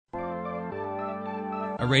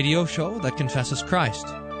a radio show that confesses Christ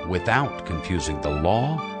without confusing the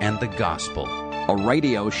law and the gospel. A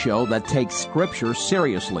radio show that takes Scripture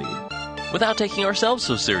seriously without taking ourselves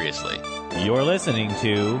so seriously. You're listening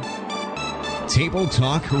to Table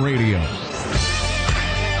Talk Radio.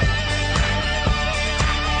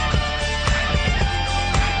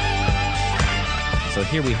 So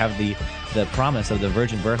here we have the promise of the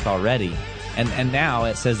virgin birth already. And now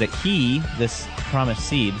it says that he, this promised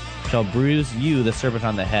seed, shall bruise you, the serpent,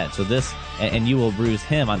 on the head. So this, and you will bruise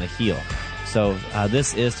him on the heel. So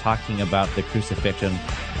this is talking about the crucifixion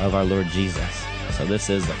of our Lord Jesus. So this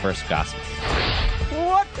is the first gospel.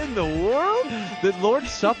 What in the world? The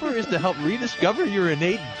Lord's Supper is to help rediscover your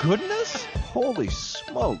innate goodness? Holy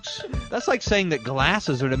smokes. That's like saying that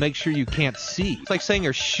glasses are to make sure you can't see. It's like saying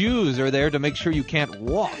your shoes are there to make sure you can't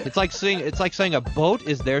walk. It's like saying a boat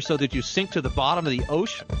is there so that you sink to the bottom of the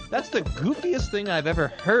ocean. That's the goofiest thing I've ever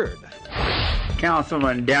heard.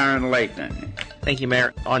 Councilman Darren Layton. Thank you,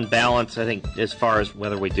 Mayor. On balance, I think as far as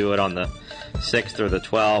whether we do it on the 6th or the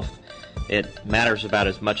 12th, it matters about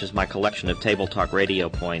as much as my collection of Table Talk radio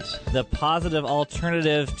points. The positive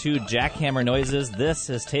alternative to jackhammer noises. This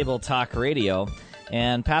is Table Talk Radio.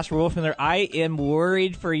 And Pastor Wolfmuller, I am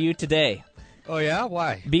worried for you today. Oh, yeah?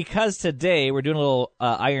 Why? Because today we're doing a little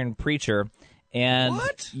Iron Preacher. And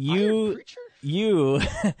what? You, Iron Preacher? You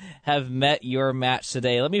have met your match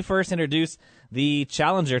today. Let me first introduce the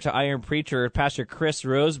challenger to Iron Preacher. Pastor Chris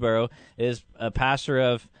Roseborough is a pastor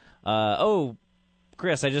of,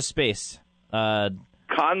 Chris, I just spaced.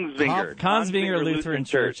 Kongsvinger Lutheran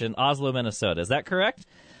Church in Oslo, Minnesota. Is that correct?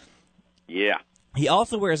 Yeah. He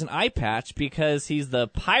also wears an eye patch because he's the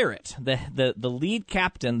pirate, the lead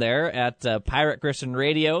captain there at Pirate Christian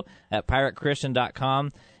Radio at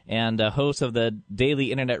piratechristian.com and host of the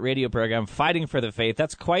daily internet radio program Fighting for the Faith.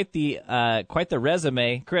 That's quite the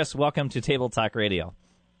resume. Chris, welcome to Table Talk Radio.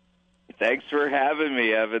 Thanks for having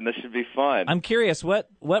me, Evan. This should be fun. I'm curious,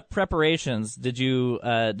 what preparations did you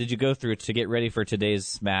go through to get ready for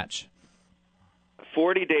today's match?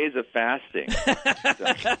 40 days of fasting.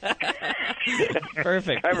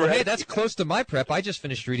 Perfect. Well, hey, that's close to my prep. I just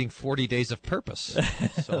finished reading 40 Days of Purpose.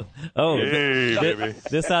 So.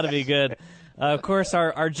 This ought to be good. Of course,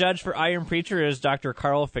 our judge for Iron Preacher is Dr.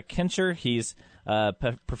 Carl Fickenscher. He's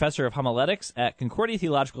professor of homiletics at Concordia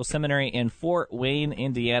Theological Seminary in Fort Wayne,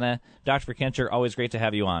 Indiana. Dr. Fickenscher, always great to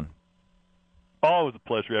have you on. Always a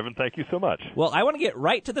pleasure, Evan. Thank you so much. Well, I want to get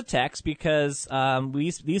right to the text because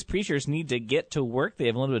these preachers need to get to work. They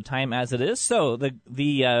have a little bit of time as it is. So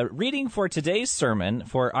the reading for today's sermon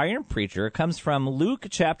for Iron Preacher comes from Luke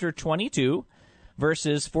chapter 22,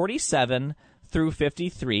 verses 47 through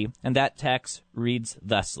 53, and that text reads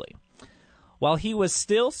thusly. While he was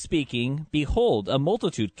still speaking, behold, a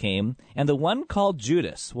multitude came, and the one called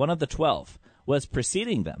Judas, one of the 12, was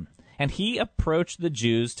preceding them. And he approached the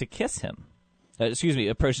Jews to kiss him.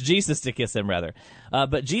 Approached Jesus to kiss him, rather.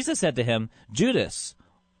 But Jesus said to him, Judas,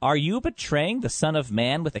 are you betraying the Son of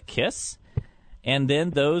Man with a kiss? And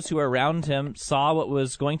then those who were around him saw what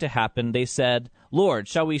was going to happen. They said, Lord,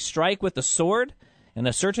 shall we strike with the sword? And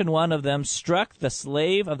a certain one of them struck the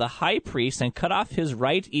slave of the high priest and cut off his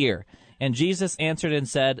right ear. And Jesus answered and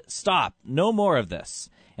said, Stop, no more of this.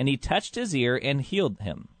 And he touched his ear and healed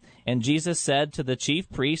him. And Jesus said to the chief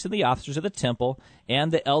priests and the officers of the temple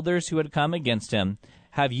and the elders who had come against him,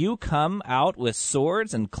 Have you come out with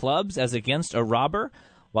swords and clubs as against a robber?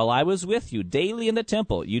 While I was with you daily in the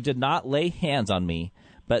temple, you did not lay hands on me.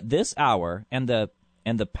 But this hour and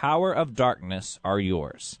the power of darkness are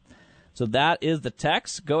yours. So that is the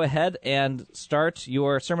text. Go ahead and start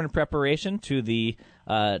your sermon preparation to the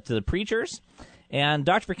preachers. And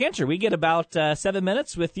Dr. Fickenscher, we get about 7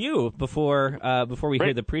 minutes with you before we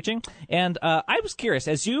hear the preaching. And I was curious,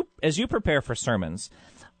 as you prepare for sermons,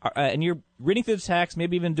 and you're reading through the text,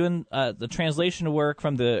 maybe even doing the translation work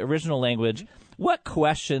from the original language, what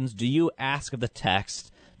questions do you ask of the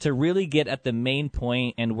text to really get at the main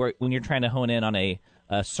point and when you're trying to hone in on a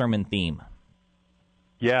sermon theme?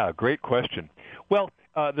 Yeah, great question. Well,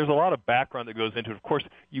 there's a lot of background that goes into it. Of course,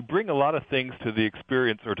 you bring a lot of things to the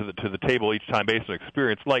experience or to the table each time based on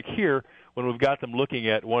experience. Like here, when we've got them looking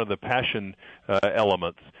at one of the passion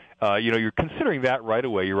elements, you're considering that right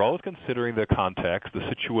away. You're always considering the context, the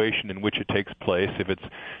situation in which it takes place. If it's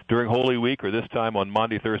during Holy Week or this time on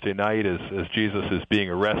Maundy, Thursday night as Jesus is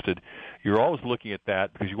being arrested, you're always looking at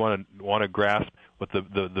that because you want to grasp what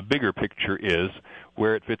the bigger picture is,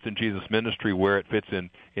 where it fits in Jesus' ministry, where it fits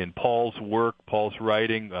in Paul's work, Paul's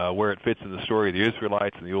writing, where it fits in the story of the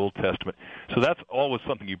Israelites in the Old Testament. So that's always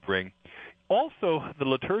something you bring. Also, the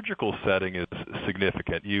liturgical setting is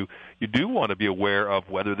significant. You do want to be aware of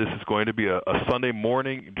whether this is going to be a Sunday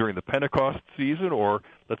morning during the Pentecost season, or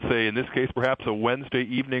let's say in this case perhaps a Wednesday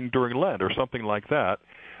evening during Lent or something like that,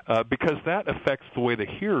 because that affects the way the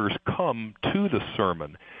hearers come to the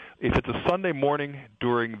sermon. If it's a Sunday morning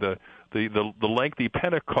during the lengthy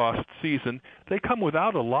Pentecost season, they come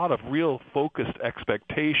without a lot of real focused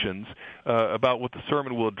expectations about what the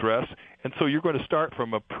sermon will address, and so you're going to start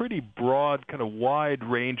from a pretty broad, kind of wide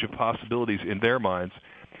range of possibilities in their minds.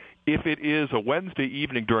 If it is a Wednesday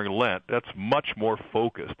evening during Lent, that's much more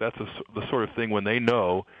focused. That's the sort of thing when they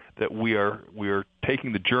know that we are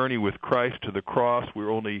taking the journey with Christ to the cross.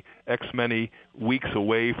 We're only X many weeks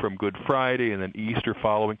away from Good Friday and then Easter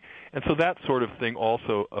following. And so that sort of thing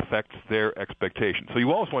also affects their expectations. So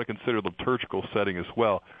you always want to consider the liturgical setting as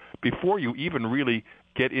well before you even really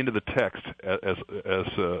get into the text as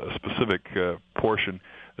a specific portion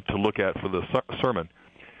to look at for the sermon.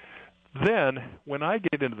 Then, when I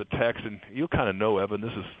get into the text, and you'll kind of know, Evan,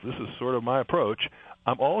 this is sort of my approach,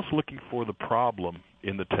 I'm always looking for the problem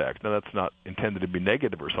in the text. Now, that's not intended to be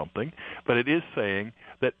negative or something, but it is saying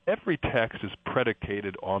that every text is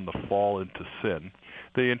predicated on the fall into sin.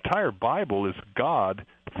 The entire Bible is God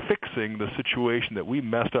fixing the situation that we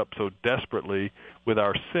messed up so desperately with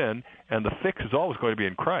our sin, and the fix is always going to be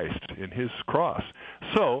in Christ, in His cross.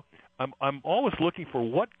 So, I'm always looking for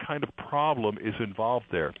what kind of problem is involved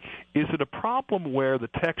there. Is it a problem where the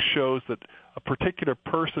text shows that a particular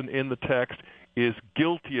person in the text is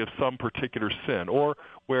guilty of some particular sin, or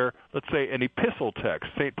where, let's say, an epistle text,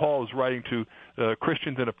 St. Paul is writing to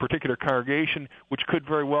Christians in a particular congregation, which could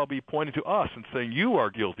very well be pointing to us and saying, you are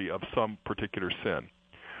guilty of some particular sin?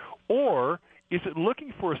 Or is it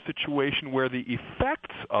looking for a situation where the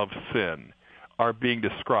effects of sin are being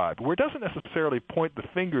described, where it doesn't necessarily point the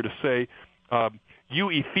finger to say, you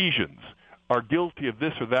Ephesians are guilty of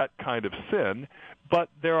this or that kind of sin, but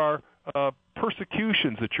there are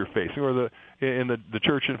persecutions that you're facing, or in the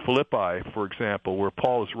church in Philippi, for example, where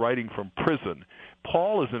Paul is writing from prison.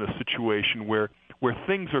 Paul is in a situation where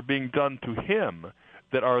things are being done to him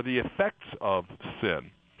that are the effects of sin.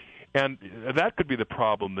 And that could be the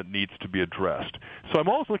problem that needs to be addressed. So I'm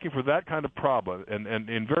always looking for that kind of problem, and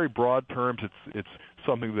in very broad terms, it's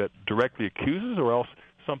something that directly accuses, or else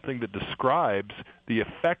something that describes the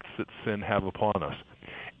effects that sin have upon us.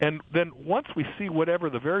 And then once we see whatever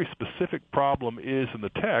the very specific problem is in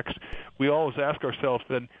the text, we always ask ourselves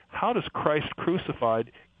then, how does Christ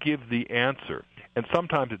crucified give the answer? And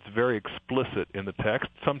sometimes it's very explicit in the text,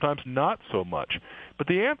 sometimes not so much. But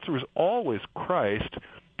the answer is always Christ,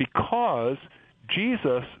 because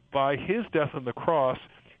Jesus, by His death on the cross,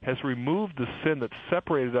 has removed the sin that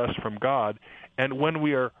separated us from God. And when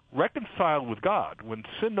we are reconciled with God, when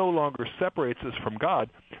sin no longer separates us from God,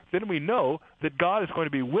 then we know that God is going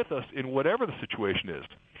to be with us in whatever the situation is.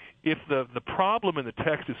 If the problem in the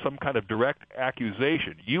text is some kind of direct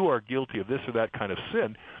accusation, you are guilty of this or that kind of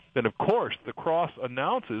sin, then of course the cross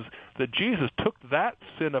announces that Jesus took that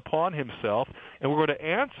sin upon Himself, and we're going to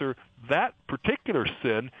answer that particular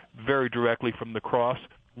sin very directly from the cross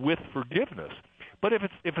with forgiveness. But if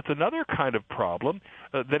it's another kind of problem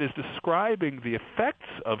that is describing the effects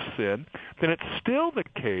of sin, then it's still the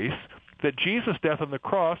case that Jesus' death on the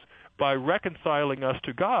cross, by reconciling us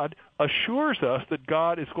to God, assures us that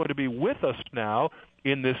God is going to be with us now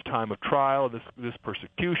in this time of trial, this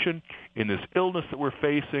persecution, in this illness that we're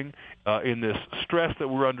facing, in this stress that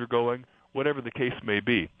we're undergoing, whatever the case may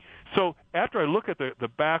be. So after I look at the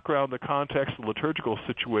background, the context, the liturgical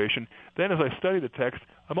situation, then as I study the text,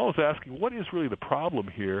 I'm always asking, what is really the problem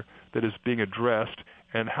here that is being addressed,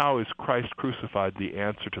 and how is Christ crucified the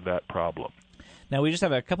answer to that problem? Now, we just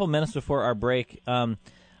have a couple minutes before our break.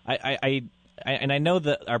 I know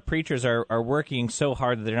that our preachers are working so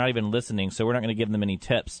hard that they're not even listening, so we're not going to give them any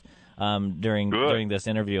tips during this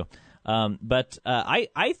interview. But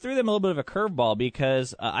I threw them a little bit of a curveball,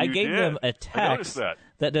 because I gave them a text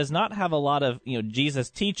that does not have a lot of Jesus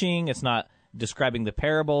teaching. It's not describing the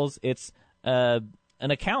parables. It's an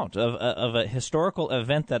account of a historical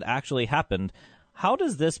event that actually happened. How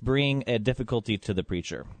does this bring a difficulty to the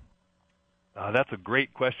preacher? That's a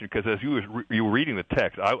great question, because as you were reading the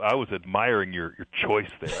text, I was admiring your choice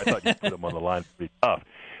there. I thought you put them on the line pretty tough.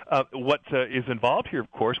 What is involved here,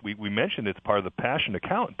 of course, we mentioned it's part of the Passion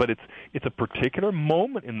account, but it's a particular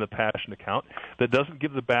moment in the Passion account that doesn't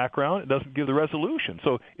give the background, it doesn't give the resolution.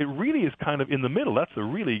 So it really is kind of in the middle. That's a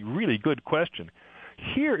really, really good question.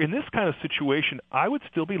 Here, in this kind of situation, I would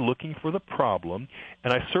still be looking for the problem,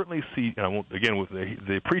 and I certainly see, and I won't, again, with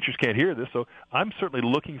the preachers can't hear this, so I'm certainly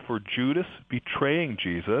looking for Judas betraying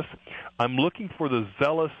Jesus. I'm looking for the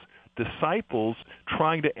zealous disciples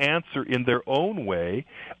trying to answer in their own way.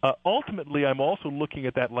 Ultimately, I'm also looking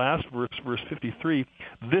at that last verse, verse 53,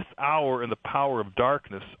 this hour and the power of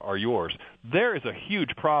darkness are yours. There is a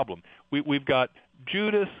huge problem. We've got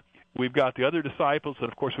Judas, we've got the other disciples, and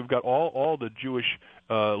of course we've got all the Jewish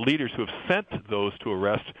leaders who have sent those to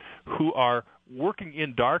arrest, who are working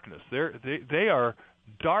in darkness. They are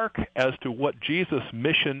dark as to what Jesus'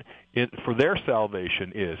 mission for their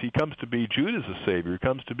salvation is. He comes to be Judas' Savior. He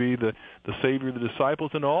comes to be the Savior of the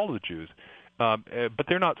disciples and all the Jews. But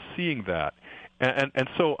they're not seeing that. And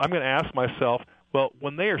so I'm going to ask myself, well,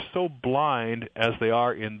 when they are so blind as they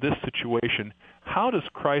are in this situation, how does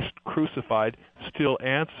Christ crucified still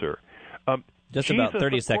answer? Just Jesus, about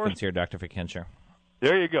 30 of seconds course, here, Dr. Fickenscher.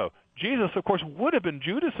 There you go. Jesus, of course, would have been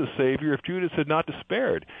Judas' Savior if Judas had not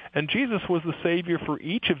despaired. And Jesus was the Savior for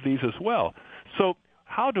each of these as well. So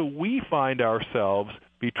how do we find ourselves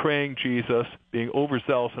betraying Jesus, being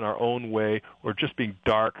overzealous in our own way, or just being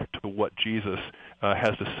dark to what Jesus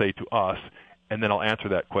has to say to us? And then I'll answer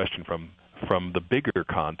that question from the bigger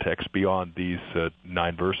context beyond these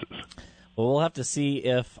 9 verses. Well, we'll have to see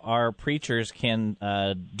if our preachers can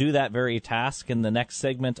do that very task in the next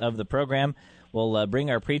segment of the program. We'll bring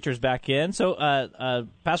our preachers back in. So,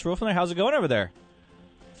 Pastor Wolfmuller, how's it going over there?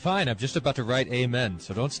 Fine. I'm just about to write amen,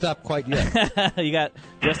 so don't stop quite yet. You got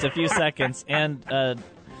just a few seconds. And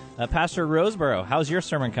Pastor Roseborough, how's your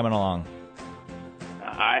sermon coming along?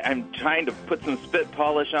 I'm trying to put some spit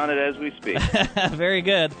polish on it as we speak. Very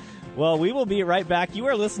good. Well, we will be right back. You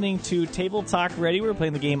are listening to Table Talk Radio. We're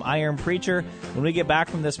playing the game Iron Preacher. When we get back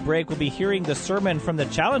from this break, we'll be hearing the sermon from the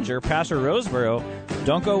challenger, Pastor Roseborough.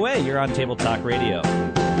 Don't go away. You're on Table Talk Radio.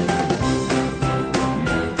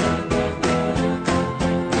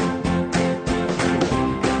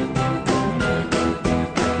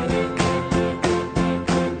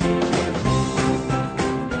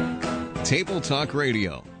 Table Talk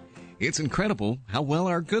Radio. It's incredible how well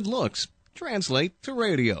our good looks translate to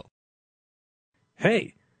radio.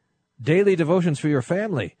 Hey, daily devotions for your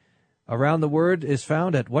family. Around the Word is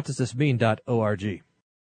found at whatdoesthismean.org.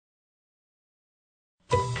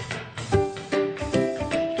 I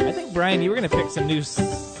think, Brian, you were going to pick some new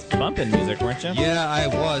bumpin' music, weren't you? Yeah, I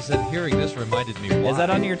was, and hearing this reminded me why. Is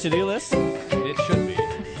that on your to-do list? It should be.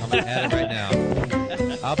 I'm going to add it right now.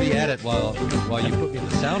 I'll be at it while you put me in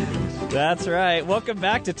the sound booth. That's right. Welcome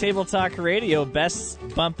back to Table Talk Radio, best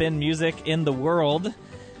bump-in music in the world.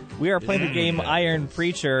 We are playing the game Iron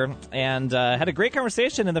Preacher, and had a great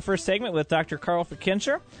conversation in the first segment with Dr. Carl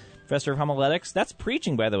Fickenscher, professor of homiletics. That's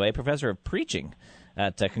preaching, by the way, professor of preaching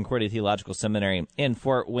at Concordia Theological Seminary in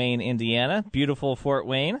Fort Wayne, Indiana. Beautiful Fort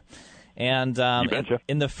Wayne. And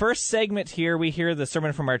in the first segment here, we hear the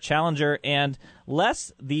sermon from our challenger, and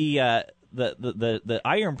lest the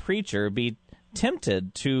Iron Preacher be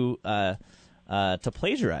tempted to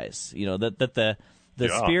plagiarize. You know, that the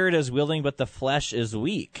spirit is willing, but the flesh is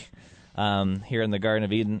weak. Here in the Garden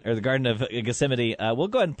of Eden, or the Garden of Gethsemane. We'll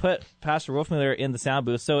go ahead and put Pastor Wolfmuller in the sound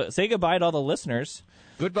booth. So say goodbye to all the listeners.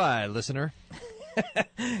 Goodbye, listener.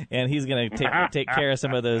 And he's going to take care of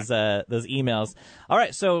some of those emails. All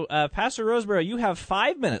right, so Pastor Roseborough, you have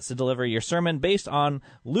 5 minutes to deliver your sermon based on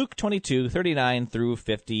Luke 22:39 through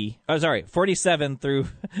 47 through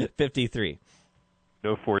 53.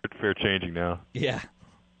 No fair changing now. Yeah.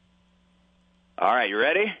 All right, you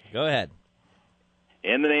ready? Go ahead.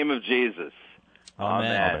 In the name of Jesus.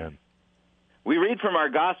 Amen. Amen. We read from our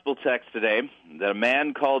gospel text today that a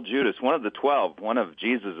man called Judas, one of the 12, one of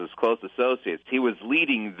Jesus' close associates, he was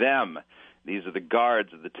leading them, these are the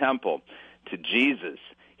guards of the temple, to Jesus.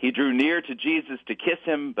 He drew near to Jesus to kiss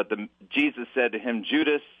him, but Jesus said to him,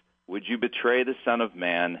 Judas, would you betray the Son of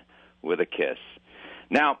Man with a kiss?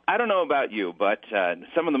 Now, I don't know about you, but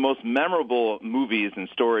some of the most memorable movies and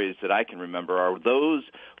stories that I can remember are those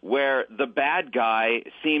where the bad guy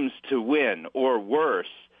seems to win, or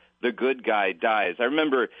worse, the good guy dies. I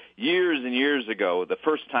remember years and years ago, the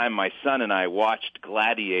first time my son and I watched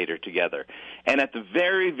Gladiator together. And at the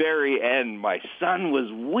very, very end, my son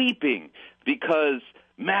was weeping because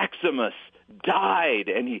Maximus died.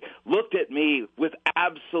 And he looked at me with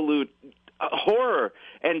absolute horror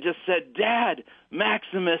and just said, Dad,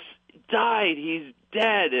 Maximus died. He's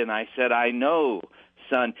dead. And I said, I know,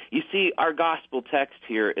 son. You see, our gospel text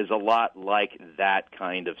here is a lot like that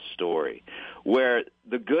kind of story, where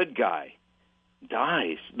the good guy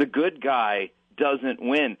dies. The good guy doesn't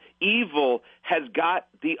win. Evil has got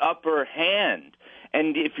the upper hand.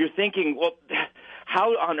 And if you're thinking, well,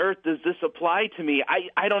 how on earth does this apply to me?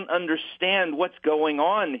 I don't understand what's going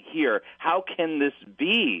on here. How can this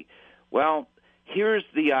be? Well, here's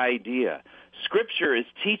the idea. Scripture is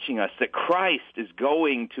teaching us that Christ is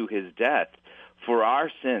going to his death for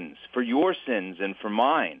our sins, for your sins, and for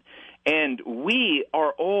mine. And we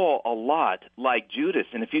are all a lot like Judas.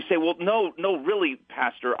 And if you say, well, no, really,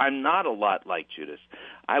 Pastor, I'm not a lot like Judas,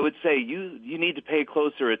 I would say you need to pay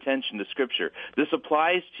closer attention to Scripture. This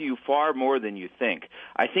applies to you far more than you think.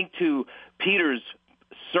 I think to Peter's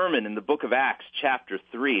sermon in the book of Acts, chapter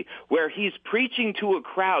 3, where he's preaching to a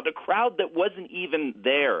crowd that wasn't even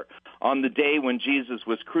there on the day when Jesus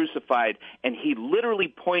was crucified, and he literally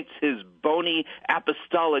points his bony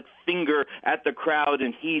apostolic finger at the crowd,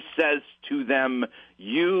 and he says to them,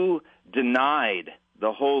 you denied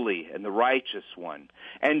the holy and the righteous one,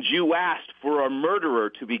 and you asked for a murderer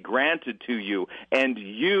to be granted to you, and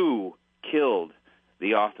you killed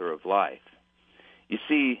the author of life. You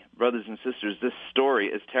see, brothers and sisters, this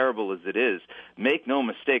story, as terrible as it is, make no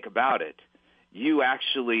mistake about it, you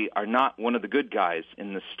actually are not one of the good guys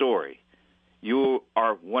in the story. You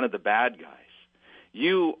are one of the bad guys.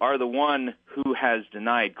 You are the one who has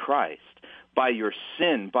denied Christ by your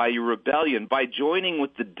sin, by your rebellion, by joining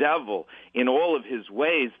with the devil in all of his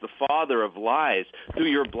ways, the father of lies, through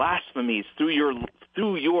your blasphemies, through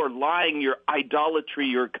your lying, your idolatry,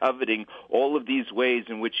 your coveting, all of these ways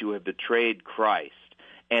in which you have betrayed Christ.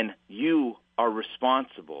 And you are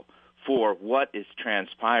responsible for what is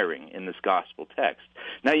transpiring in this gospel text.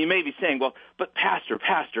 Now, you may be saying, well, but Pastor,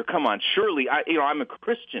 come on, surely, I'm a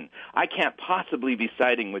Christian. I can't possibly be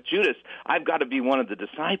siding with Judas. I've got to be one of the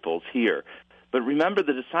disciples here. But remember,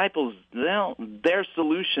 the disciples, their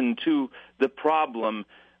solution to the problem,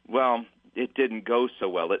 well, it didn't go so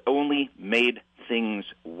well. It only made things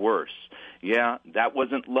worse. Yeah, that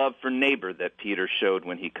wasn't love for neighbor that Peter showed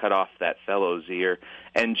when he cut off that fellow's ear.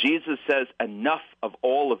 And Jesus says, enough of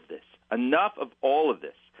all of this. Enough of all of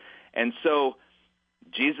this. And so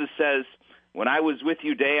Jesus says, when I was with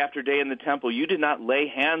you day after day in the temple, you did not lay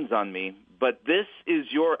hands on me, but this is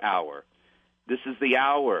your hour. This is the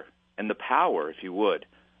hour and the power, if you would,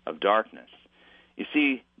 of darkness. You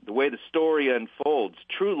see, the way the story unfolds,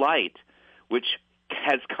 true light, which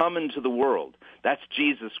has come into the world, that's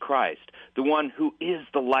Jesus Christ, the one who is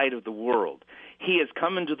the light of the world. He has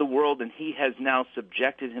come into the world, and he has now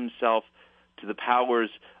subjected himself to the powers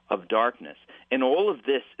of darkness. And all of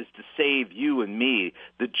this is to save you and me,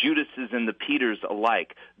 the Judases and the Peters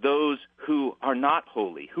alike, those who are not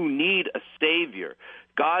holy, who need a Savior.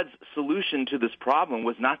 God's solution to this problem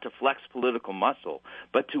was not to flex political muscle,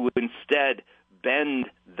 but to instead bend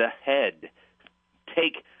the head,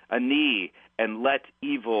 take a knee, and let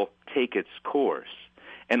evil take its course.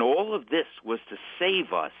 And all of this was to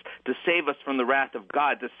save us from the wrath of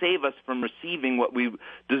God, to save us from receiving what we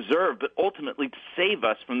deserve, but ultimately to save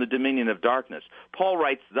us from the dominion of darkness. Paul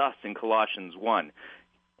writes thus in Colossians 1,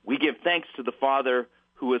 we give thanks to the Father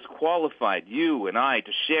who has qualified you and I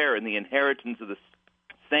to share in the inheritance of the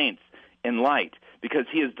saints in light, because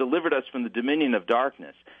he has delivered us from the dominion of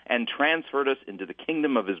darkness and transferred us into the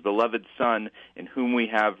kingdom of his beloved Son, in whom we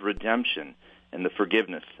have redemption and the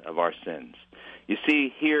forgiveness of our sins. You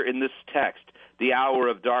see, here in this text, the hour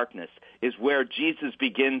of darkness is where Jesus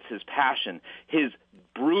begins his passion, his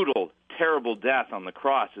brutal, terrible death on the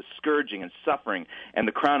cross, his scourging and suffering, and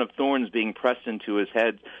the crown of thorns being pressed into his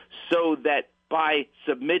head, so that by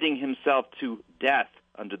submitting himself to death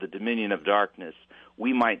under the dominion of darkness,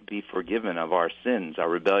 we might be forgiven of our sins, our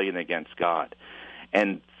rebellion against God.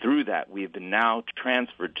 And through that, we have been now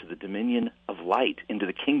transferred to the dominion of light, into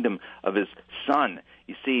the kingdom of his Son.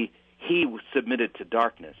 You see, he was submitted to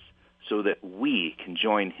darkness so that we can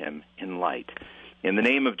join him in light. In the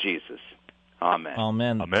name of Jesus, amen.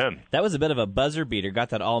 Amen. Amen. That was a bit of a buzzer beater. Got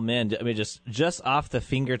that amen. I mean, just off the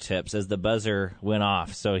fingertips as the buzzer went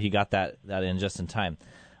off. So he got that in just in time.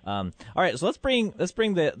 All right, so let's bring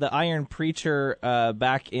the Iron Preacher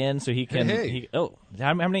back in so he can. Hey.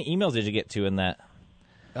 How many emails did you get to in that?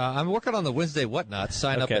 I'm working on the Wednesday whatnot.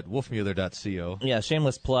 Sign up at wolfmueller.co. Yeah,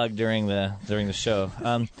 shameless plug during the show.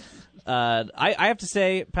 I have to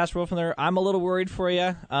say, Pastor Wolfmueller, I'm a little worried for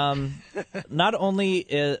you. Not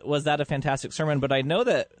only was that a fantastic sermon, but I know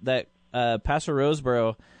that Pastor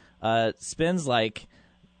Roseborough spends like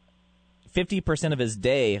 50% of his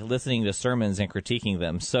day listening to sermons and critiquing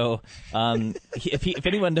them. So if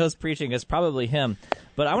anyone knows preaching, it's probably him.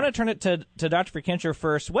 But I want to turn it to Dr. Fickenscher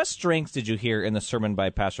first. What strengths did you hear in the sermon by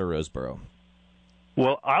Pastor Roseborough?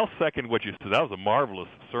 Well, I'll second what you said. That was a marvelous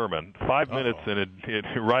sermon. 5 minutes and it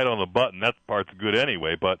right on the button. That part's good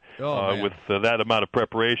anyway, but with that amount of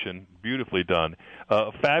preparation, beautifully done.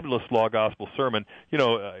 Fabulous law gospel sermon. You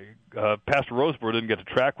know, Pastor Roseborough didn't get to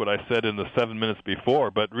track what I said in the 7 minutes before,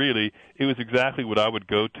 but really it was exactly what I would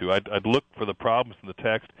go to. I'd look for the problems in the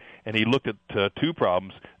text, and he looked at two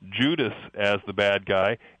problems: Judas as the bad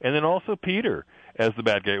guy, and then also Peter as the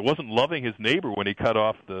bad guy. It wasn't loving his neighbor when he cut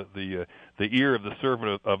off the ear of the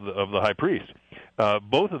servant of the high priest.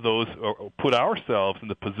 Both of those put ourselves in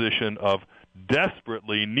the position of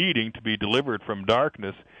desperately needing to be delivered from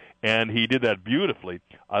darkness, and he did that beautifully.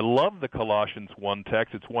 I love the Colossians 1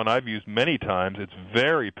 text. It's one I've used many times. It's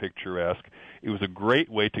very picturesque. It was a great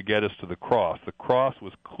way to get us to the cross. The cross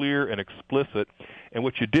was clear and explicit, and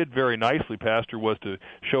what you did very nicely, Pastor, was to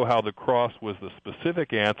show how the cross was the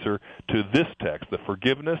specific answer to this text, the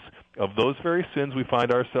forgiveness of those very sins we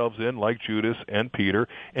find ourselves in, like Judas and Peter,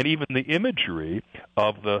 and even the imagery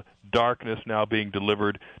of the darkness now being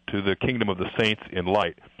delivered to the kingdom of the saints in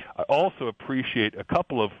light. I also appreciate a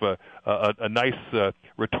couple of a nice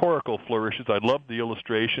rhetorical flourishes. I love the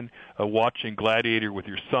illustration watching Gladiator with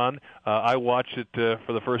your son. I watched it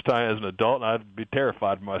for the first time as an adult, and I'd be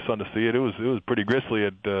terrified for my son to see it. It was pretty grisly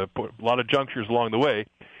at a lot of junctures along the way.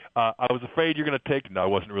 I was afraid you're going to take. No, I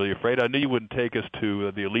wasn't really afraid. I knew you wouldn't take us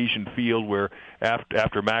to the Elysian field where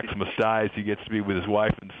after Maximus dies, he gets to be with his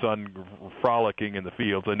wife and son frolicking in the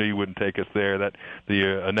fields. I knew you wouldn't take us there. That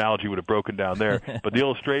the analogy would have broken down there. But the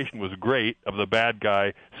illustration was great of the bad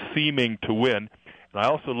guy seeming to win. And I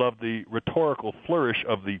also love the rhetorical flourish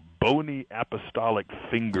of the bony apostolic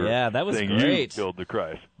finger. Yeah, that was saying, great. You killed the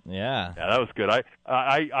Christ. Yeah, that was good.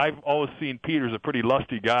 I've always seen Peter as a pretty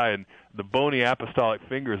lusty guy, and the bony apostolic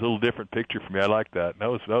finger is a little different picture for me. I like that. That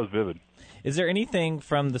was vivid. Is there anything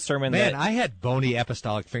from the sermon Man, I had bony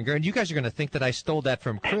apostolic finger, and you guys are going to think that I stole that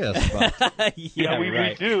from Chris. But... we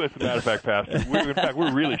do, as a matter of fact, Pastor.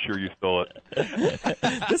 We're really sure you stole it.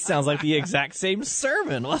 This sounds like the exact same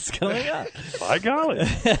sermon. What's going on? By golly.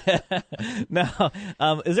 Now,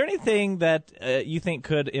 is there anything that you think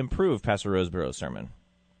could improve Pastor Roseborough's sermon?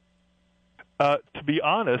 To be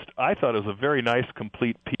honest, I thought it was a very nice,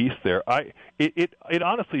 complete piece there. It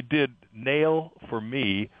honestly did nail for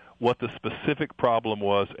me what the specific problem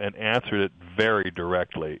was and answered it very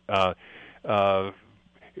directly.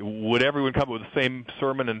 Would everyone come up with the same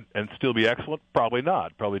sermon and still be excellent? Probably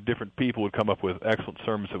not. Probably different people would come up with excellent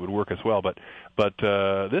sermons that would work as well. But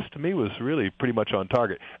this, to me, was really pretty much on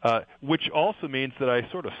target, which also means that I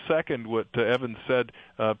sort of second what Evan said,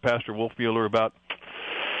 Pastor Wolfmueller, about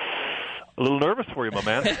a little nervous for you, my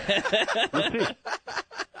man. We'll see.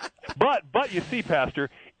 But you see,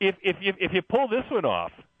 Pastor, if you pull this one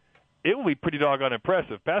off, it will be pretty doggone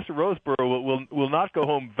impressive. Pastor Roseborough will not go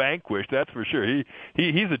home vanquished. That's for sure.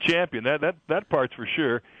 He's a champion. That part's for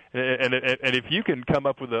sure. And if you can come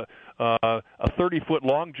up with a 30-foot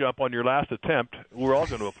long jump on your last attempt, we're all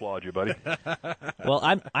going to applaud you, buddy. Well,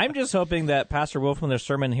 I'm just hoping that Pastor Wolfmueller's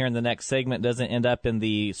sermon here in the next segment doesn't end up in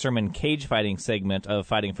the sermon cage fighting segment of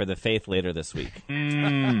Fighting for the Faith later this week.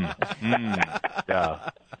 Yeah.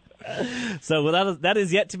 So that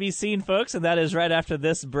is yet to be seen, folks, and that is right after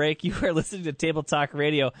this break. You are listening to Table Talk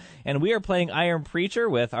Radio, and we are playing Iron Preacher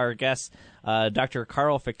with our guests, Dr.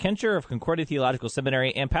 Carl Fickenscher of Concordia Theological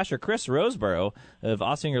Seminary and Pastor Chris Roseborough of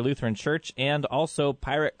Ossinger Lutheran Church and also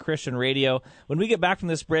Pirate Christian Radio. When we get back from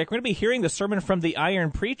this break, we're going to be hearing the sermon from the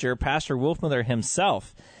Iron Preacher, Pastor Wolfmueller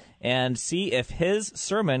himself, and see if his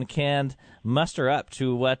sermon can muster up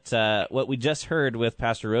to what we just heard with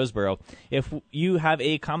Pastor Roseborough. If you have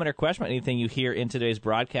a comment or question about anything you hear in today's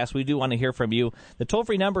broadcast, we do want to hear from you. The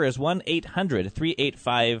toll-free number is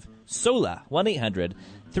 1-800-385-SOLA.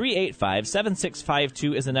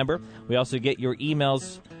 1-800-385-7652 is the number. We also get your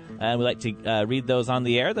emails, and we like to read those on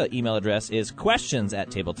the air. The email address is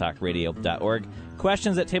questions@tabletalkradio.org.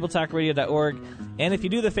 Questions@tabletalkradio.org. And if you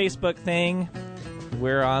do the Facebook thing,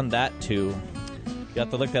 we're on that too. You have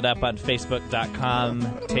to look that up on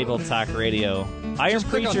Facebook.com, Table Talk Radio. Iron Just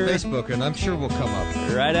click Preacher. on Facebook, and I'm sure we'll come up.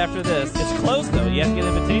 Right after this. It's closed, though. You have to get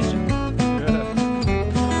an invitation.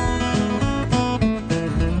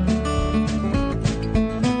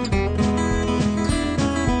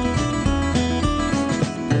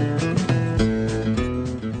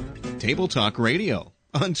 Table Talk Radio.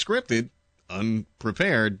 Unscripted,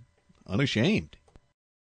 unprepared, unashamed.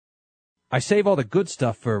 I save all the good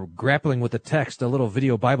stuff for grappling with the text, a little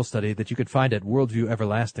video Bible study that you can find at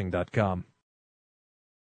worldvieweverlasting.com.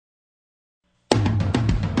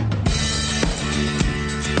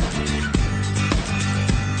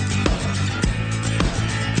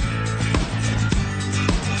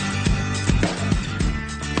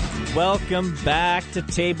 Welcome back to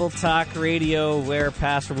Table Talk Radio, where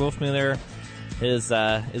Pastor Wolfmueller is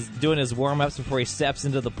doing his warm-ups before he steps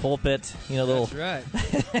into the pulpit. That's right.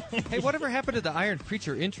 Hey, whatever happened to the Iron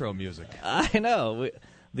Preacher intro music? I know.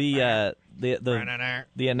 The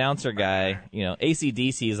announcer guy,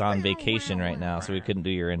 AC/DC is on vacation right now, so we couldn't do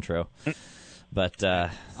your intro. But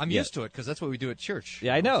I'm used to it because that's what we do at church.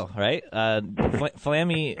 Yeah, I know, right?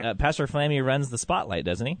 Flammy, Pastor Flammy runs the spotlight,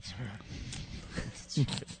 doesn't he?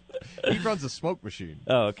 He runs a smoke machine.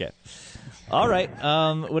 Oh, okay. All right.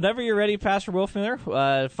 Whenever you're ready, Pastor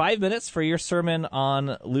Wolfmueller, 5 minutes for your sermon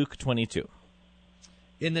on Luke 22.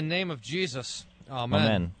 In the name of Jesus, amen.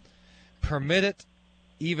 Amen. Permit it,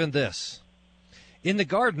 even this. In the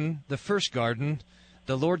garden, the first garden,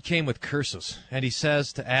 the Lord came with curses, and he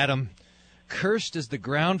says to Adam, "Cursed is the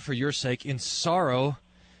ground for your sake. In sorrow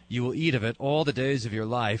you will eat of it all the days of your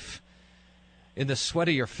life. In the sweat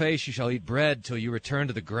of your face you shall eat bread till you return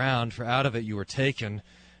to the ground, for out of it you were taken.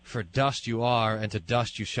 For dust you are, and to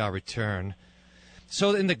dust you shall return."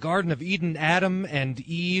 So in the Garden of Eden, Adam and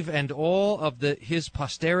Eve and all of his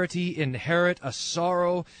posterity inherit a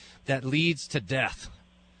sorrow that leads to death.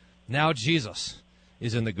 Now Jesus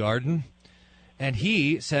is in the garden, and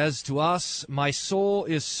he says to us, "My soul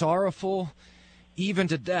is sorrowful, even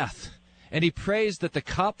to death." And he prays that the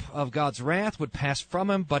cup of God's wrath would pass from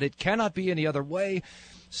him, but it cannot be any other way.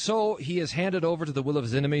 So he is handed over to the will of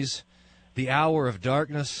his enemies. The hour of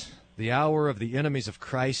darkness, the hour of the enemies of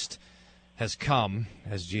Christ has come,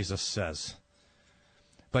 as Jesus says.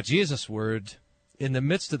 But Jesus' word, in the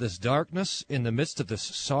midst of this darkness, in the midst of this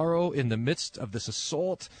sorrow, in the midst of this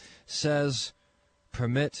assault, says,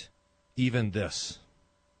 "Permit even this."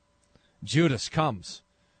 Judas comes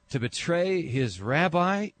to betray his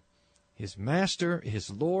rabbi, his master,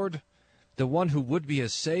 his Lord, the one who would be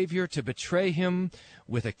his Savior, to betray him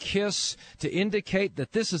with a kiss, to indicate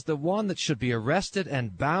that this is the one that should be arrested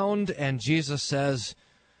and bound, and Jesus says,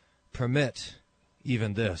 "Permit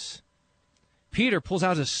even this." Peter pulls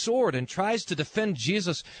out his sword and tries to defend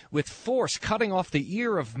Jesus with force, cutting off the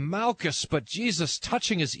ear of Malchus, but Jesus,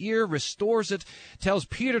 touching his ear, restores it, tells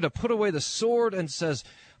Peter to put away the sword, and says,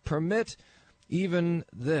 "Permit even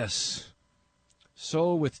this."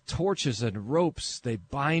 So with torches and ropes they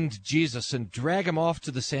bind Jesus and drag him off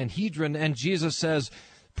to the Sanhedrin, and Jesus says,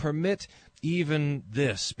 "Permit even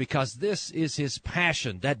this," because this is his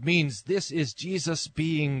passion. That means this is Jesus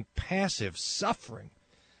being passive, suffering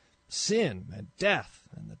sin and death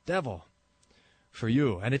and the devil for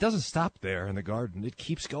you. And it doesn't stop there in the garden. It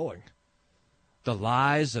keeps going. The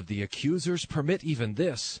lies of the accusers, permit even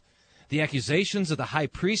this. The accusations of the high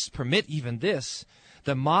priest, permit even this.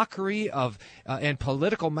 The mockery of and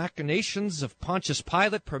political machinations of Pontius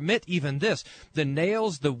Pilate, permit even this. The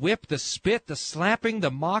nails, the whip, the spit, the slapping, the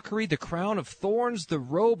mockery, the crown of thorns, the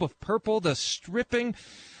robe of purple, the stripping,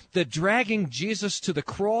 the dragging Jesus to the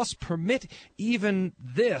cross, permit even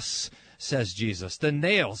this, says Jesus. The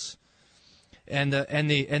nails and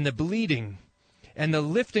the bleeding and the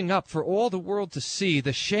lifting up for all the world to see,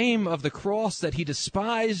 the shame of the cross that he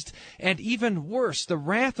despised, and even worse, the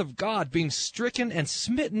wrath of God being stricken and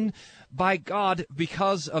smitten by God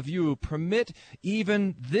because of you. Permit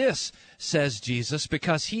even this, says Jesus,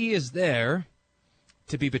 because he is there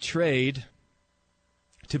to be betrayed,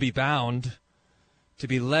 to be bound, to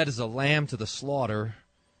be led as a lamb to the slaughter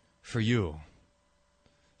for you.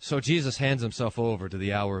 So Jesus hands himself over to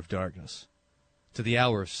the hour of darkness, to the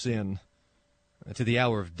hour of sin, to the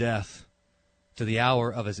hour of death, to the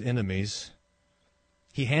hour of his enemies.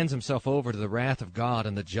 He hands himself over to the wrath of God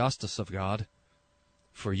and the justice of God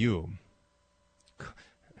for you.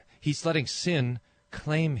 He's letting sin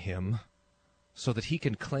claim him so that he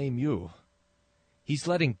can claim you. He's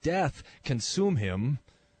letting death consume him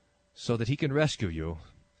so that he can rescue you.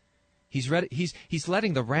 He's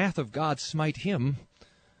letting the wrath of God smite him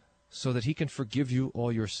so that he can forgive you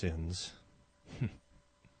all your sins.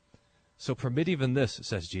 So permit even this,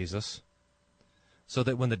 says Jesus, so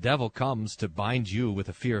that when the devil comes to bind you with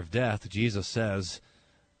the fear of death, Jesus says,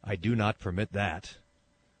 "I do not permit that."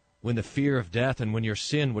 When the fear of death and when your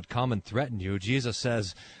sin would come and threaten you, Jesus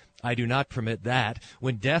says, "I do not permit that."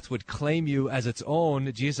 When death would claim you as its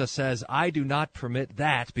own, Jesus says, "I do not permit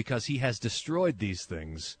that," because he has destroyed these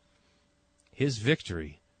things. His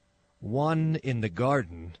victory, won in the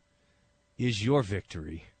garden, is your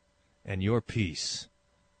victory and your peace.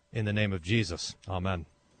 In the name of Jesus, amen.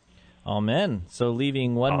 Amen. So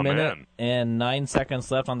leaving 1 minute and 9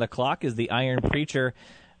 seconds left on the clock is the Iron Preacher.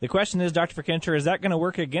 The question is, Dr. Finkelter, is that going to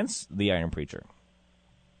work against the Iron Preacher?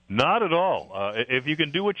 Not at all. If you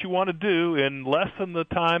can do what you want to do in less than the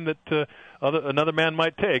time that another man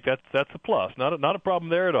might take, that's a plus. Not a problem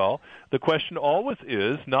there at all. The question always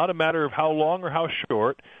is not a matter of how long or how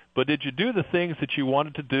short, but did you do the things that you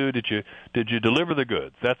wanted to do? Did you deliver the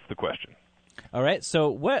goods? That's the question. All right. So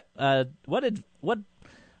what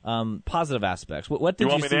positive aspects? What did you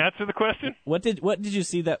want me to answer the question? What did you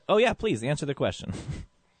see that? Oh yeah, please answer the question.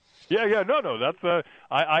 Yeah, no. That's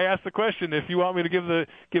I asked the question. If you want me to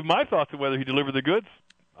give my thoughts on whether he delivered the goods,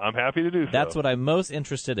 I'm happy to do so. That's what I'm most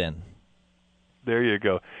interested in. There you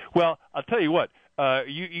go. Well, I'll tell you what.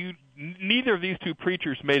 Neither of these two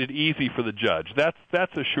preachers made it easy for the judge.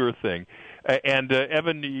 That's a sure thing. And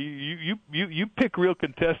Evan, you pick real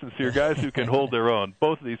contestants here, guys who can hold their own.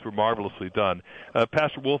 Both of these were marvelously done.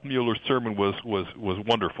 Pastor Wolfmueller's sermon was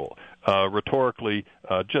wonderful, rhetorically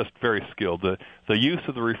just very skilled. The use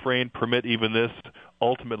of the refrain "permit even this,"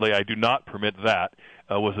 ultimately I do not permit that,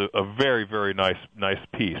 was a very, very nice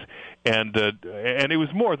piece, and it was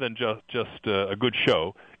more than just a good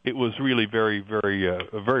show. It was really very, very,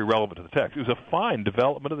 very relevant to the text. It was a fine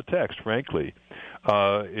development of the text, frankly.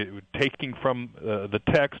 Taking from the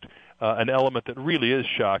text an element that really is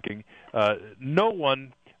shocking. No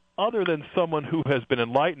one, other than someone who has been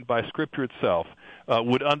enlightened by Scripture itself,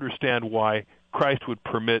 would understand why Christ would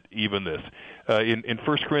permit even this. In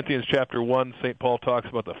 1 Corinthians chapter 1, St. Paul talks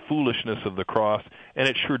about the foolishness of the cross, and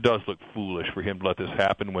it sure does look foolish for him to let this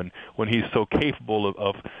happen when he's so capable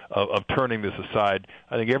of turning this aside.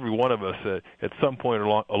 I think every one of us at some point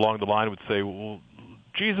along the line would say, well,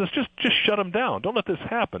 Jesus, just shut him down. Don't let this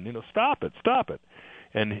happen. Stop it.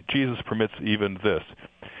 And Jesus permits even this.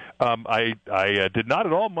 I did not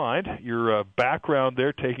at all mind your background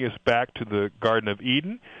there, taking us back to the Garden of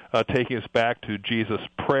Eden, taking us back to Jesus'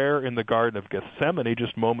 prayer in the Garden of Gethsemane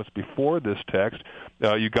just moments before this text.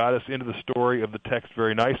 You got us into the story of the text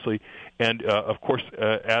very nicely, and of course,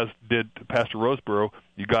 as did Pastor Roseborough,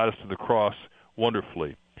 you got us to the cross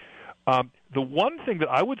wonderfully. The one thing that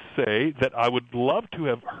I would say that I would love to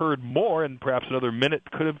have heard more, and perhaps another minute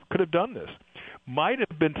could have done this, might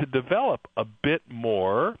have been to develop a bit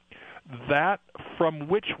more that from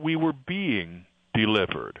which we were being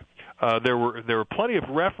delivered. There were plenty of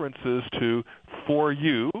references to, for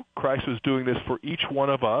you, Christ was doing this for each one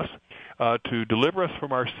of us, to deliver us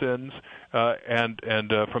from our sins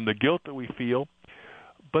and from the guilt that we feel.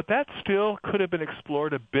 But that still could have been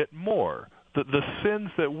explored a bit more. The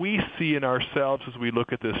sins that we see in ourselves as we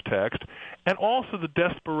look at this text, and also the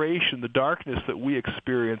desperation, the darkness that we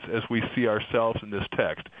experience as we see ourselves in this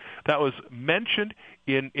text. That was mentioned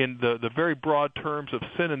in the very broad terms of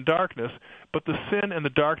sin and darkness, but the sin and the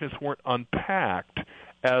darkness weren't unpacked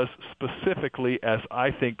as specifically as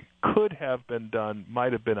I think could have been done,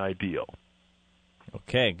 might have been ideal.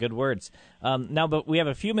 Okay, good words. Now, but we have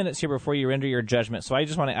a few minutes here before you render your judgment, so I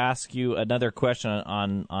just want to ask you another question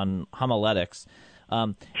on homiletics.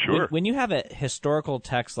 Sure. When you have a historical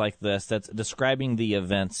text like this that's describing the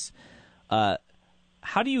events, how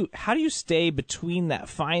do you stay between that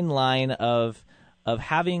fine line of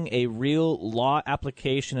having a real law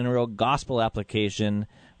application and a real gospel application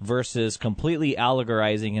versus completely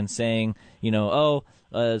allegorizing and saying,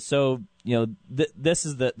 this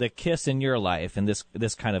is the kiss in your life, and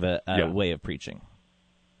this kind of a way of preaching.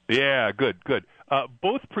 Yeah, good.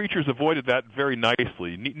 Both preachers avoided that very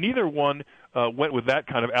nicely. Neither one went with that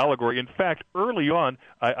kind of allegory. In fact, early on,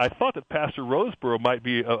 I thought that Pastor Roseborough might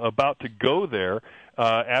be about to go there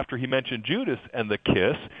after he mentioned Judas and the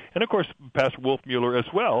kiss, and of course Pastor Wolfmueller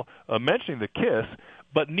as well, mentioning the kiss.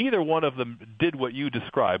 But neither one of them did what you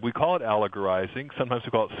described. We call it allegorizing. Sometimes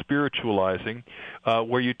we call it spiritualizing,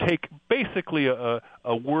 where you take basically a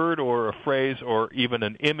word or a phrase or even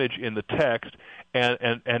an image in the text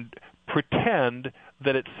and pretend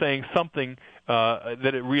that it's saying something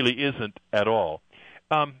that it really isn't at all.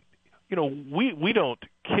 We don't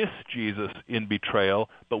kiss Jesus in betrayal,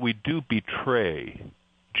 but we do betray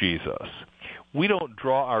Jesus. We don't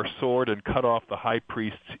draw our sword and cut off the high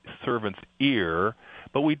priest's servant's ear,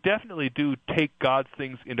 but we definitely do take God's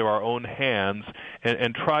things into our own hands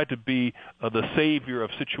and try to be the savior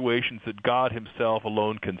of situations that God himself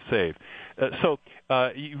alone can save. So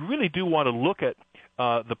you really do want to look at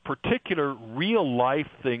the particular real-life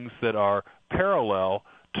things that are parallel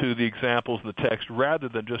to the examples in the text rather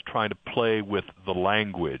than just trying to play with the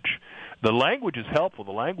language. The language is helpful.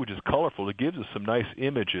 The language is colorful. It gives us some nice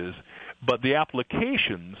images, but the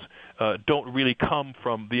applications don't really come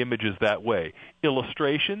from the images that way.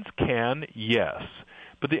 Illustrations can, yes,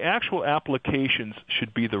 but the actual applications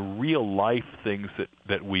should be the real-life things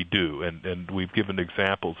that we do, and we've given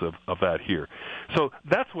examples of that here. So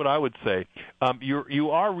that's what I would say.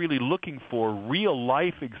 You are really looking for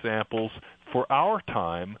real-life examples for our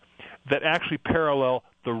time that actually parallel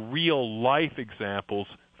the real-life examples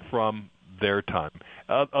from their time.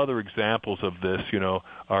 Other examples of this,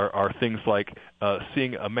 are things like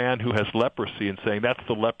seeing a man who has leprosy and saying that's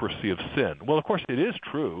the leprosy of sin. Well, of course, it is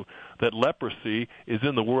true that leprosy is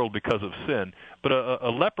in the world because of sin, but a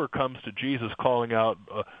leper comes to Jesus calling out,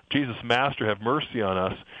 Jesus, Master, have mercy on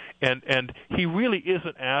us, and he really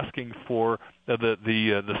isn't asking for the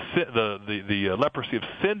leprosy of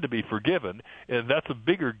sin to be forgiven, and that's a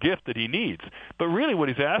bigger gift that he needs. But really, what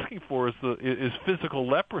he's asking for is physical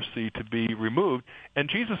leprosy to be removed, and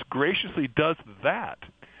Jesus graciously does that.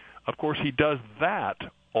 Of course, he does that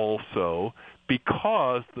also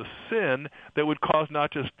because the sin that would cause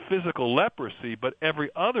not just physical leprosy, but every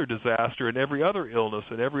other disaster and every other illness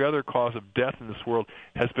and every other cause of death in this world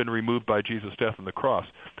has been removed by Jesus' death on the cross.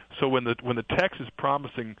 So when the text is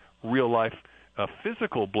promising real life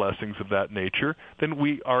physical blessings of that nature, then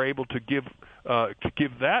we are able to give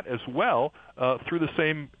that as well through the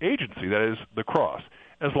same agency, that is the cross.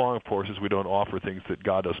 As long, of course, as we don't offer things that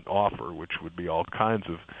God doesn't offer, which would be all kinds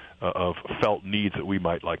of felt needs that we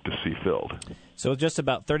might like to see filled. So just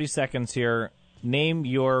about 30 seconds here. Name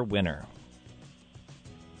your winner.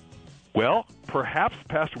 Well, perhaps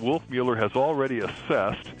Pastor Wolfmueller has already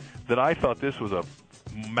assessed that I thought this was a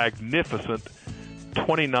magnificent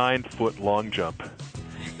 29-foot long jump.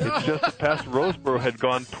 It's just that Pastor Roseborough had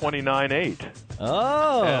gone 29.8.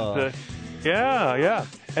 Oh. And, yeah.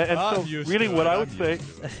 And so really what I would say,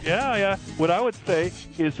 what I would say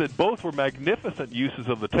is that both were magnificent uses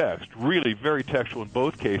of the text, really very textual in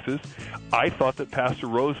both cases. I thought that Pastor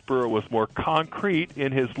Roseborough was more concrete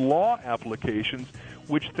in his law applications,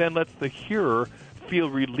 which then lets the hearer feel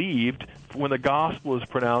relieved when the gospel is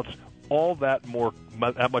pronounced all that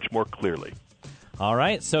much more clearly. All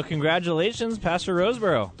right, so congratulations, Pastor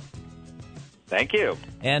Roseborough. Thank you.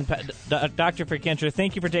 And Dr. Verkinter,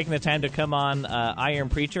 thank you for taking the time to come on Iron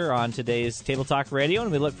Preacher on today's Table Talk Radio,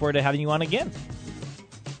 and we look forward to having you on again.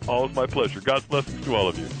 Always my pleasure. God's blessings to all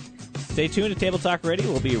of you. Stay tuned to Table Talk Radio.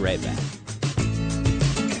 We'll be right back.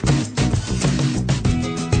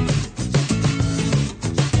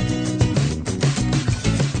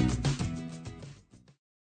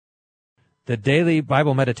 The daily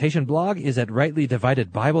Bible meditation blog is at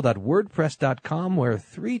rightlydividedbible.wordpress.com, where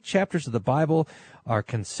 3 chapters of the Bible are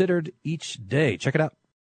considered each day. Check it out.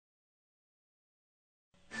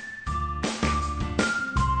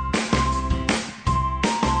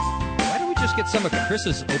 Why don't we just get some of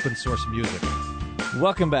Chris's open source music?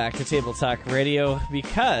 Welcome back to Table Talk Radio,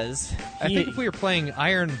 because I think if we were playing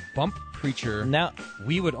Iron Bump Preacher, now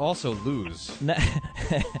we would also lose.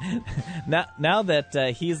 Now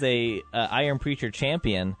that he's a Iron Preacher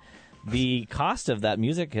champion, the cost of that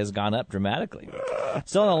music has gone up dramatically.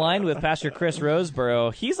 Still on the line with Pastor Chris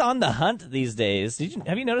Roseborough. He's on the hunt these days.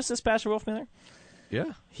 Have you noticed this, Pastor Wolfmueller?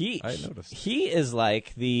 Yeah, I noticed. He is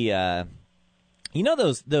like the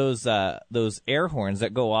those air horns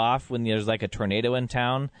that go off when there's like a tornado in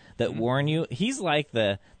town that warn you. He's like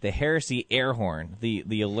the heresy air horn,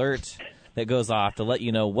 the alert that goes off to let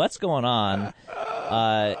you know what's going on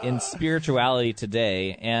in spirituality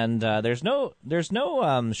today. And there's no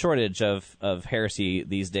shortage of heresy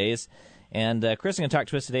these days. And Chris is going to talk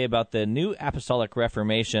to us today about the New Apostolic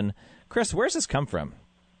Reformation. Chris, where's this come from?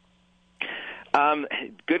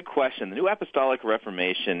 Good question. The New Apostolic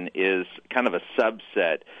Reformation is kind of a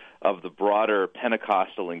subset of the broader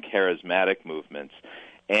Pentecostal and charismatic movements,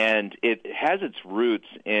 and it has its roots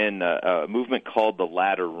in a movement called the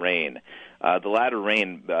Latter Rain. The Latter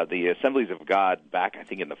Rain, the Assemblies of God back, I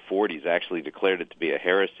think, in the 40s actually declared it to be a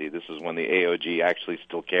heresy. This is when the AOG actually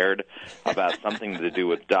still cared about something to do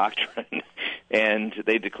with doctrine. And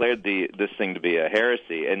they declared this thing to be a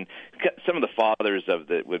heresy. And some of the fathers of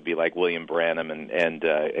it would be like William Branham and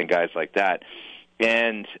guys like that.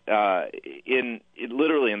 And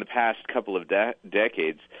literally in the past couple of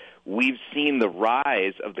decades, we've seen the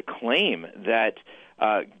rise of the claim that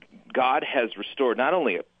God has restored not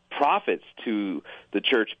only prophets to the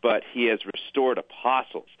church, but he has restored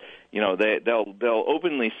apostles. They'll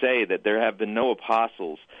openly say that there have been no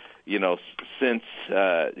apostles, since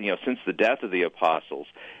the death of the apostles,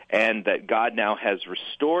 and that God now has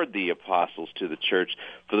restored the apostles to the church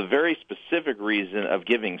for the very specific reason of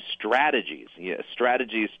giving strategies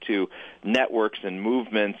to networks and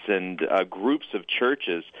movements and groups of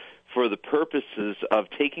churches for the purposes of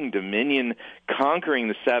taking dominion, conquering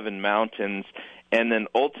the 7 mountains, and then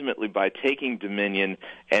ultimately by taking dominion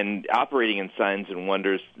and operating in signs and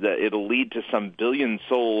wonders, that it'll lead to some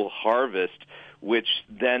billion-soul harvest, which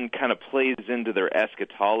then kind of plays into their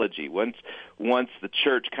eschatology. Once the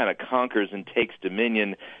church kind of conquers and takes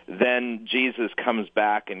dominion, then Jesus comes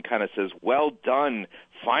back and kind of says, "Well done.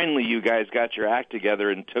 Finally, you guys got your act together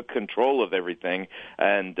and took control of everything.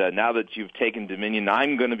 And now that you've taken dominion,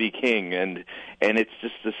 I'm going to be king." And it's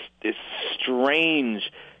just this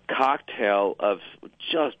strange cocktail of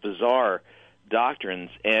just bizarre doctrines.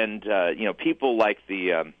 And people like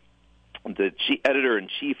the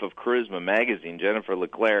editor-in-chief of Charisma magazine, Jennifer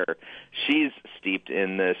LeClaire, she's steeped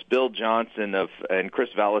in this. Bill Johnson and Chris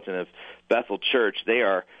Valentin of Bethel Church, they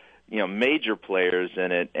are major players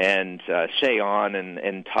in it, and Shay On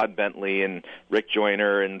and Todd Bentley and Rick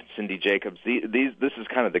Joyner and Cindy Jacobs. This is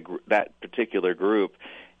kind of that particular group,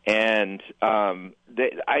 and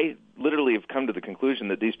I literally have come to the conclusion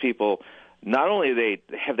that these people, not only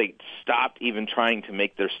have they stopped even trying to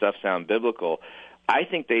make their stuff sound biblical, I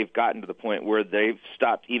think they've gotten to the point where they've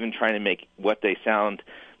stopped even trying to make what they're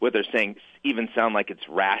saying even sound like it's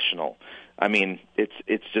rational. I mean,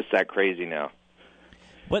 it's just that crazy now.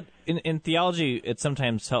 But in theology, it's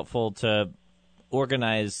sometimes helpful to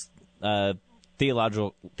organize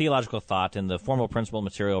theological thought in the formal principle,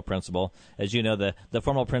 material principle. As you know, the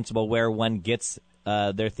formal principle where one gets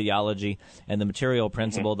their theology, and the material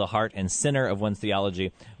principle, the heart and center of one's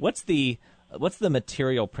theology. What's the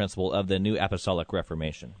material principle of the New Apostolic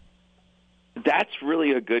Reformation? That's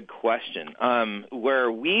really a good question. Where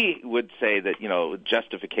we would say that,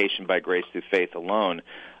 justification by grace through faith alone,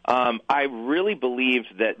 I really believe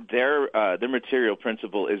that their material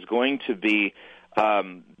principle is going to be,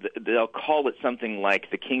 they'll call it something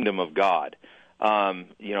like the kingdom of God,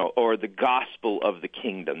 or the gospel of the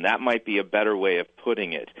kingdom. That might be a better way of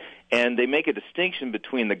putting it. And they make a distinction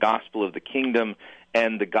between the gospel of the kingdom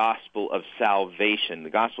and the gospel of salvation. The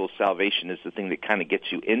gospel of salvation is the thing that kind of gets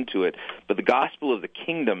you into it, but the gospel of the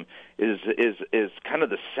kingdom is kind of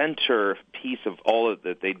the center piece of all of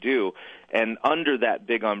that they do. And under that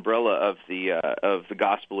big umbrella of the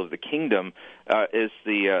gospel of the kingdom is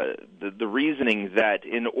the reasoning that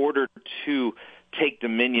in order to take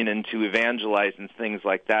dominion and to evangelize and things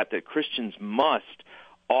like that Christians must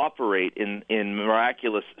operate in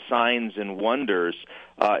miraculous signs and wonders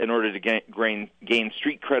in order to gain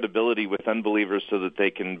street credibility with unbelievers so that they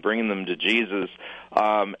can bring them to Jesus,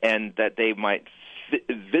 and that they might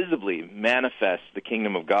visibly manifest the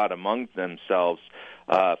kingdom of God among themselves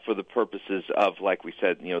for the purposes of, like we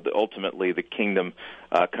said, ultimately the kingdom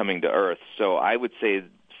coming to earth. So I would say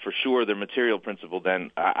for sure their material principle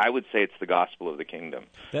then, I would say it's the gospel of the kingdom.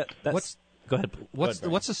 Go ahead.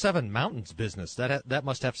 What's the Seven Mountains business? That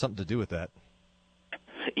must have something to do with that.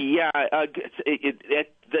 Yeah,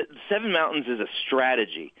 the Seven Mountains is a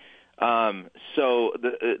strategy. So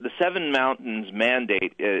the Seven Mountains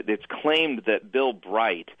mandate, it's claimed that Bill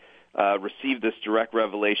Bright received this direct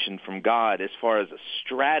revelation from God as far as a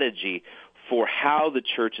strategy for how the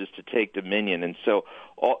church is to take dominion. And so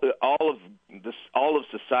all of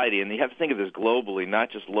society, and you have to think of this globally,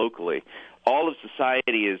 not just locally, all of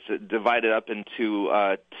society is divided up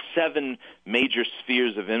into 7 major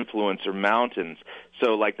spheres of influence or mountains.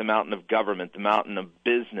 So like the mountain of government, the mountain of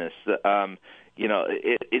business,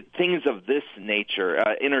 things of this nature,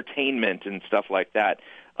 entertainment and stuff like that.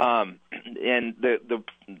 And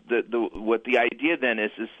what the idea then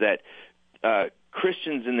is that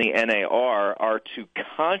Christians in the NAR are to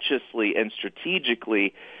consciously and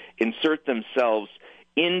strategically insert themselves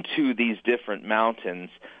into these different mountains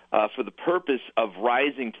for the purpose of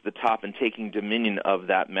rising to the top and taking dominion of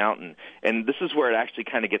that mountain. And this is where it actually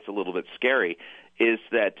kind of gets a little bit scary, is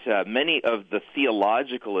that many of the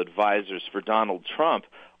theological advisors for Donald Trump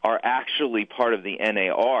are actually part of the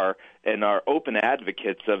NAR and are open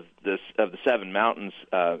advocates of the Seven Mountains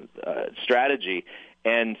strategy.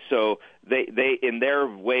 And so they in their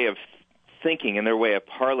way of thinking, in their way of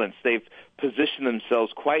parlance, they've positioned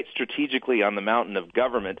themselves quite strategically on the mountain of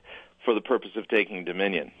government for the purpose of taking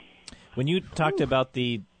dominion. When you talked about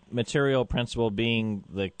the material principle being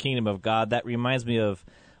the kingdom of God, that reminds me of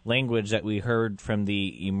language that we heard from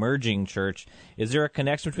the emerging church. Is there a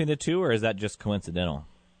connection between the two, or is that just coincidental?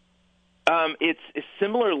 It's a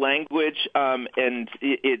similar language, and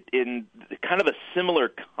it in kind of a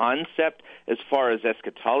similar concept as far as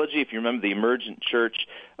eschatology. If you remember the emergent church,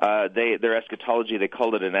 their eschatology, they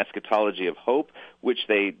called it an eschatology of hope, which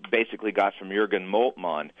they basically got from Jürgen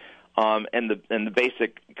Moltmann. And the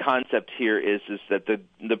basic concept here is that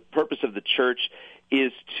the purpose of the church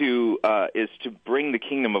is to bring the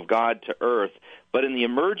kingdom of God to earth. But in the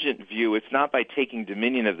emergent view, it's not by taking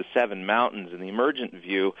dominion of the seven mountains. In the emergent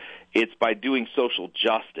view, it's by doing social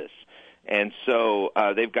justice. And so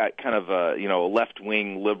they've got kind of a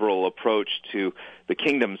left-wing liberal approach to the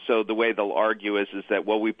kingdom. So the way they'll argue is that,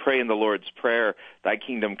 well, we pray in the Lord's Prayer, "Thy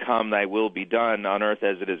kingdom come, Thy will be done on earth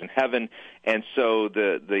as it is in heaven." And so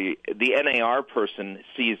the NAR person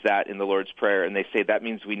sees that in the Lord's Prayer, and they say that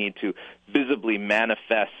means we need to visibly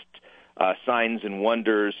manifest signs and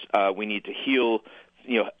wonders. We need to heal,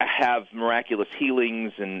 have miraculous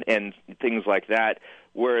healings and things like that.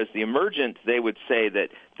 Whereas the emergent, they would say that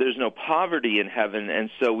there's no poverty in heaven, and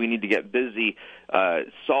so we need to get busy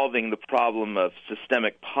solving the problem of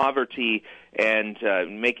systemic poverty and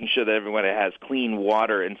making sure that everyone has clean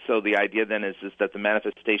water. And so the idea then is that the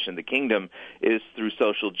manifestation of the kingdom is through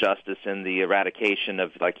social justice and the eradication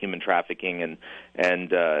of human trafficking and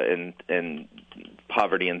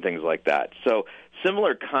poverty and things like that. So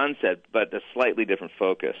similar concept, but a slightly different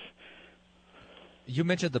focus. You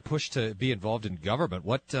mentioned the push to be involved in government.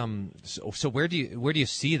 What? So where do you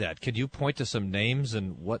see that? Can you point to some names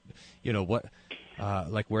and what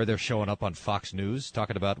where they're showing up on Fox News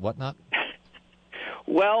talking about whatnot?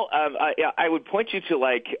 Well, I would point you to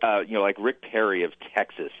like Rick Perry of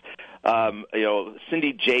Texas,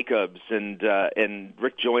 Cindy Jacobs and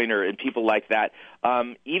Rick Joyner and people like that.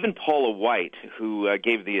 Even Paula White, who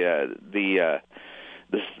gave this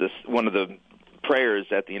one of the prayers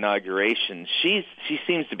at the inauguration, she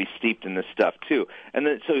seems to be steeped in this stuff too. And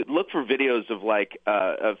then so look for videos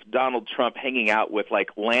of Donald Trump hanging out with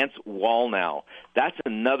Lance Wallnau. That's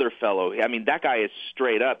another fellow. I mean, that guy is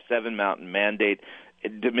straight up Seven Mountain Mandate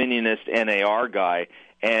Dominionist NAR guy,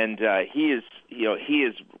 and he is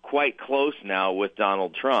quite close now with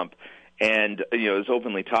Donald Trump. And is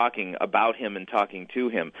openly talking about him and talking to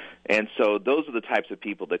him. And so those are the types of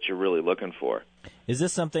people that you're really looking for. Is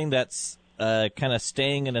this something that's kind of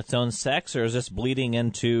staying in its own sex, or is this bleeding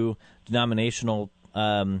into denominational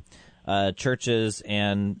churches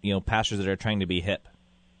and pastors that are trying to be hip?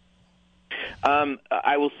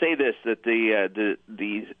 I will say this: that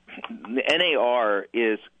the NAR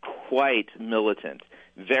is quite militant,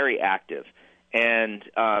 very active, and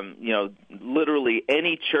literally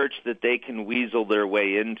any church that they can weasel their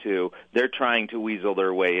way into, they're trying to weasel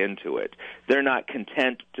their way into it. They're not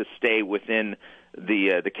content to stay within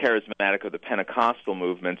the charismatic or the Pentecostal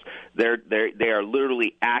movements. They are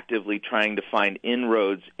literally actively trying to find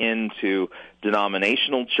inroads into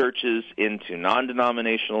denominational churches, into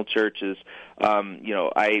non-denominational churches.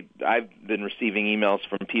 I've been receiving emails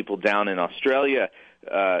from people down in Australia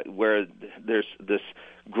where there's this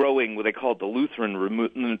growing, what they call the Lutheran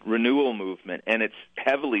renewal movement, and it's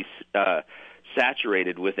heavily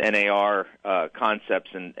saturated with NAR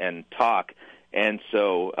concepts and talk. And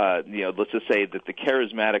so, let's just say that the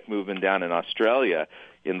charismatic movement down in Australia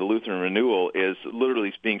in the Lutheran renewal is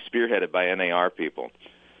literally being spearheaded by NAR people.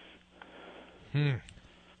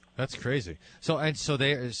 That's crazy. So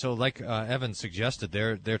like Evan suggested,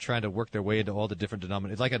 they're trying to work their way into all the different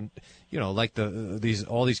denominations,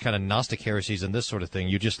 all these kind of Gnostic heresies and this sort of thing.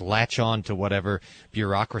 You just latch on to whatever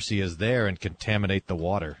bureaucracy is there and contaminate the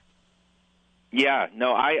water. Yeah,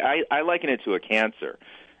 no, I liken it to a cancer.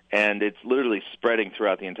 And it's literally spreading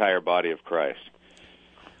throughout the entire body of Christ.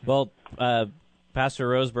 Well, Pastor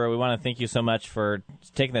Roseborough, we want to thank you so much for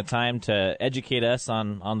taking the time to educate us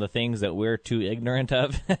on the things that we're too ignorant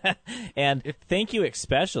of. And thank you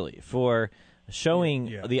especially for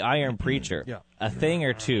showing the Iron Preacher a thing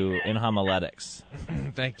or two in homiletics.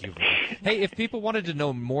 Thank you. Hey, if people wanted to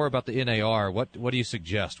know more about the NAR, what do you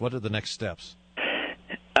suggest? What are the next steps?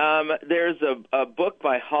 There's a book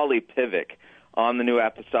by Holly Pivick on the New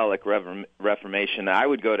Apostolic Reformation. I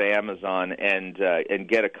would go to Amazon and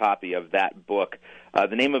get a copy of that book.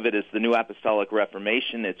 The name of it is The New Apostolic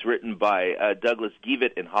Reformation. It's written by Douglas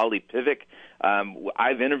Geavitt and Holly Pivick.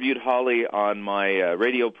 I've interviewed Holly on my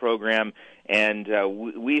radio program, and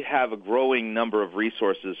we have a growing number of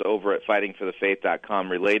resources over at fightingforthefaith.com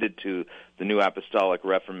related to the New Apostolic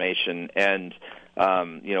Reformation. And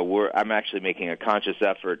I'm actually making a conscious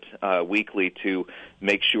effort weekly to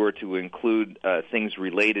make sure to include things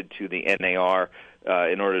related to the NAR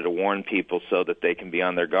in order to warn people so that they can be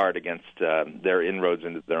on their guard against their inroads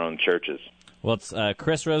into their own churches. Well, it's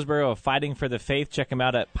Chris Roseborough of Fighting for the Faith. Check him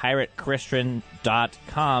out at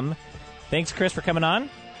piratechristian.com. Thanks, Chris, for coming on.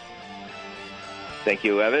 Thank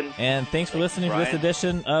you, Evan. And thanks for listening to this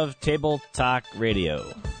edition of Table Talk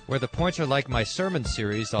Radio. where the points are like my sermon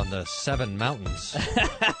series on the 7 mountains.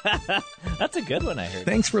 That's a good one, I heard.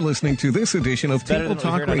 Thanks for listening to this edition of better Table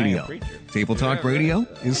than what we Talk heard on Iron Radio. Preacher. Table Talk Radio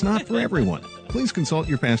is not for everyone. Please consult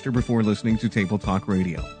your pastor before listening to Table Talk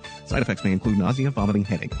Radio. Side effects may include nausea, vomiting,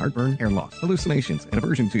 headache, heartburn, hair loss, hallucinations, and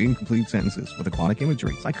aversion to incomplete sentences with aquatic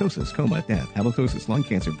imagery, psychosis, coma, death, halitosis, lung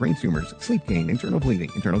cancer, brain tumors, sleep gain, internal bleeding,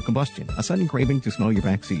 internal combustion, a sudden craving to smell your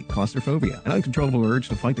backseat, claustrophobia, an uncontrollable urge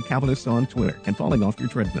to fight the Calvinists on Twitter, and falling off your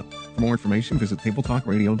treadmill. For more information, visit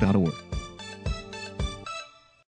tabletalkradio.org.